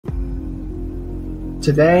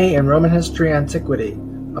Today, in Roman history and antiquity,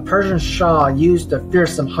 a Persian Shah used a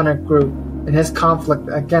fearsome Hunnic group in his conflict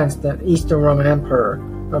against the Eastern Roman Emperor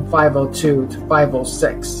from 502 to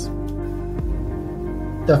 506.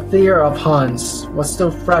 The fear of Huns was still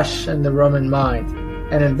fresh in the Roman mind,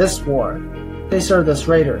 and in this war, they served as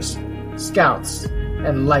raiders, scouts,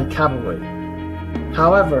 and light cavalry.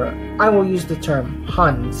 However, I will use the term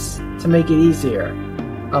Huns to make it easier,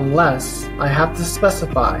 unless I have to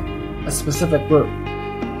specify a specific group.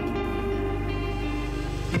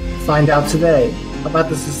 Find out today about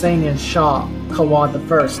the Sasanian Shah Kavad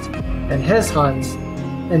I and his Huns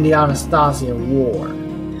in the Anastasian War.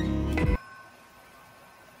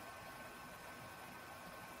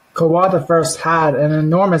 Kavad I had an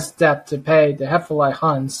enormous debt to pay the Hephalite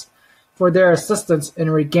Huns for their assistance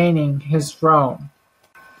in regaining his throne.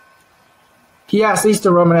 He asked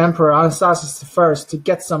Eastern Roman Emperor Anastasius I to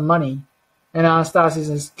get some money, and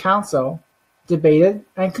Anastasius' council debated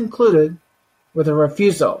and concluded with a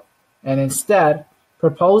refusal, and instead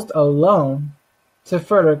proposed a loan to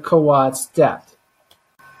further Kawad's debt.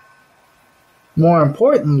 More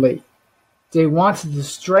importantly, they wanted to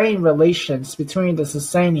strain relations between the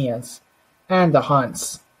Sasanians and the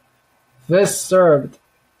Huns. This served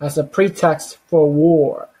as a pretext for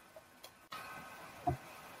war.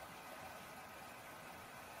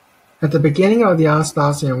 At the beginning of the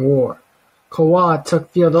Anastasian War, Kavad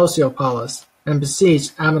took Theodosiopolis and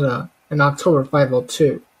besieged Amida in October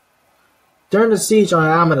 502. During the siege on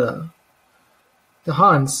Amida, the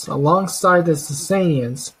Huns, alongside the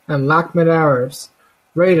Sasanians and Lakhmid Arabs,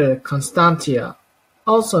 raided Constantia,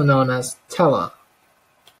 also known as Tela.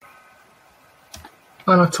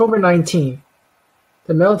 On October 19th,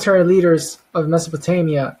 the military leaders of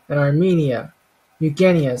Mesopotamia and Armenia,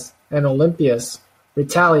 Eugenius and Olympias,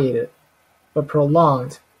 retaliated, but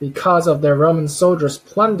prolonged because of their Roman soldiers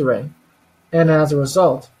plundering, and as a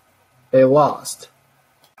result, they lost.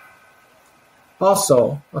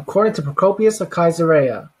 Also, according to Procopius of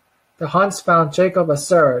Caesarea, the Huns found Jacob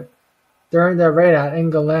assured during their raid at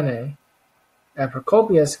Ingolene, and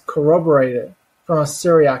Procopius corroborated from a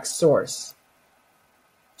Syriac source.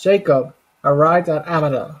 Jacob arrived at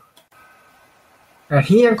Amida, and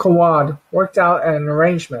he and Kavad worked out an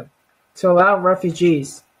arrangement to allow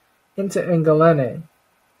refugees into Ingolene,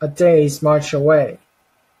 a day's march away.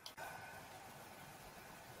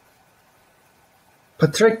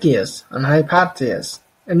 Patricius and Hypatius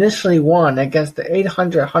initially won against the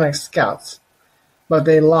 800 Hunnic scouts, but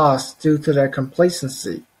they lost due to their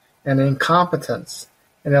complacency and incompetence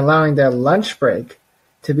in allowing their lunch break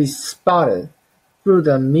to be spotted through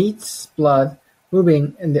the meat's blood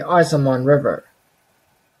moving in the Arsamon River.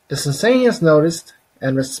 The Sasanians noticed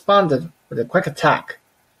and responded with a quick attack,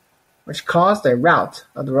 which caused a rout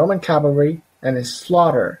of the Roman cavalry and a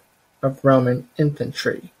slaughter of Roman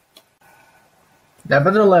infantry.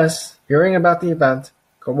 Nevertheless, hearing about the event,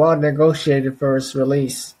 Kavad negotiated for his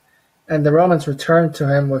release, and the Romans returned to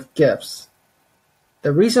him with gifts.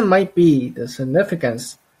 The reason might be the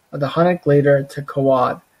significance of the Hunnic leader to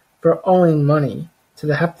Kavad for owing money to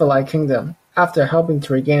the Hephalite kingdom after helping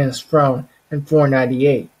to regain his throne in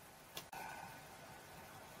 498.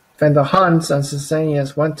 Then the Huns and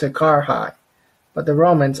Sasanians went to Carrhae, but the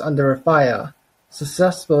Romans under Rufia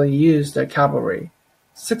successfully used their cavalry,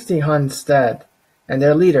 60 Huns dead, and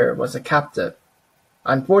their leader was a captive.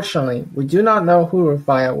 Unfortunately, we do not know who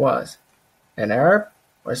Rufia was, an Arab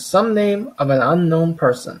or some name of an unknown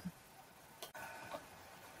person.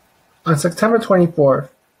 On September 24th,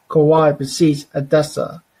 Kavad besieged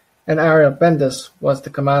Edessa, and Ariobendas was the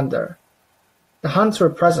commander. The Huns were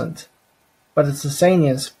present, but the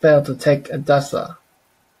Sasanians failed to take Edessa.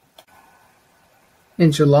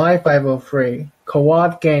 In July 503,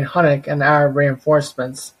 Kavad gained Hunnic and Arab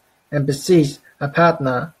reinforcements and besieged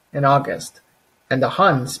Apatna in August, and the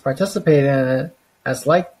Huns participated in it as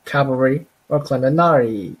light cavalry or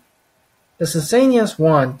Clemenarii. The Sasanians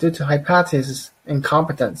won due to Hypatius'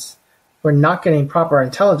 incompetence for not getting proper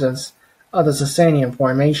intelligence of the Sasanian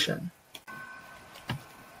formation.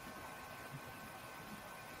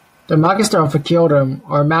 The Magister Officiorum,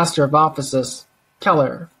 or Master of Offices,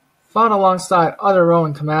 Keller, fought alongside other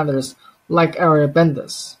Roman commanders like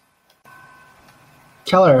Ariobendas.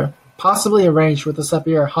 Keller possibly arranged with the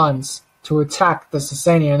Sabir Huns to attack the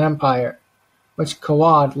Sasanian Empire, which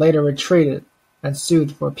Kavad later retreated and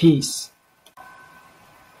sued for peace.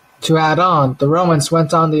 To add on, the Romans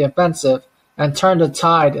went on the offensive and turned the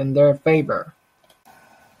tide in their favor.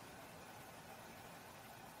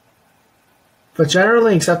 The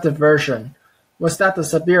generally accepted version was that the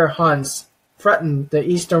Sabir Huns threatened the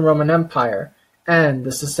Eastern Roman Empire and the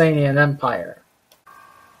Sasanian Empire.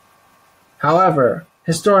 However,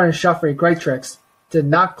 Historian Geoffrey Greatrix did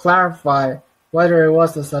not clarify whether it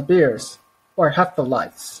was the Sabirs or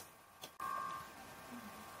Hephthalites.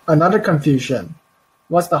 Another confusion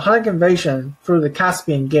was the Hunnic invasion through the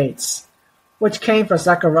Caspian Gates, which came from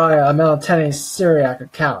Zechariah of Melitene's Syriac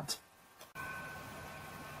account.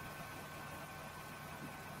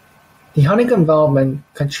 The Hunnic involvement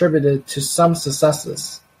contributed to some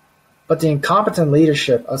successes, but the incompetent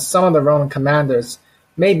leadership of some of the Roman commanders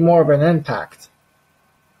made more of an impact.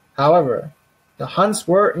 However, the Huns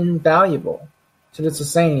were invaluable to the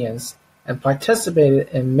Sasanians and participated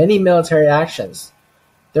in many military actions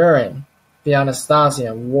during the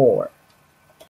Anastasian War.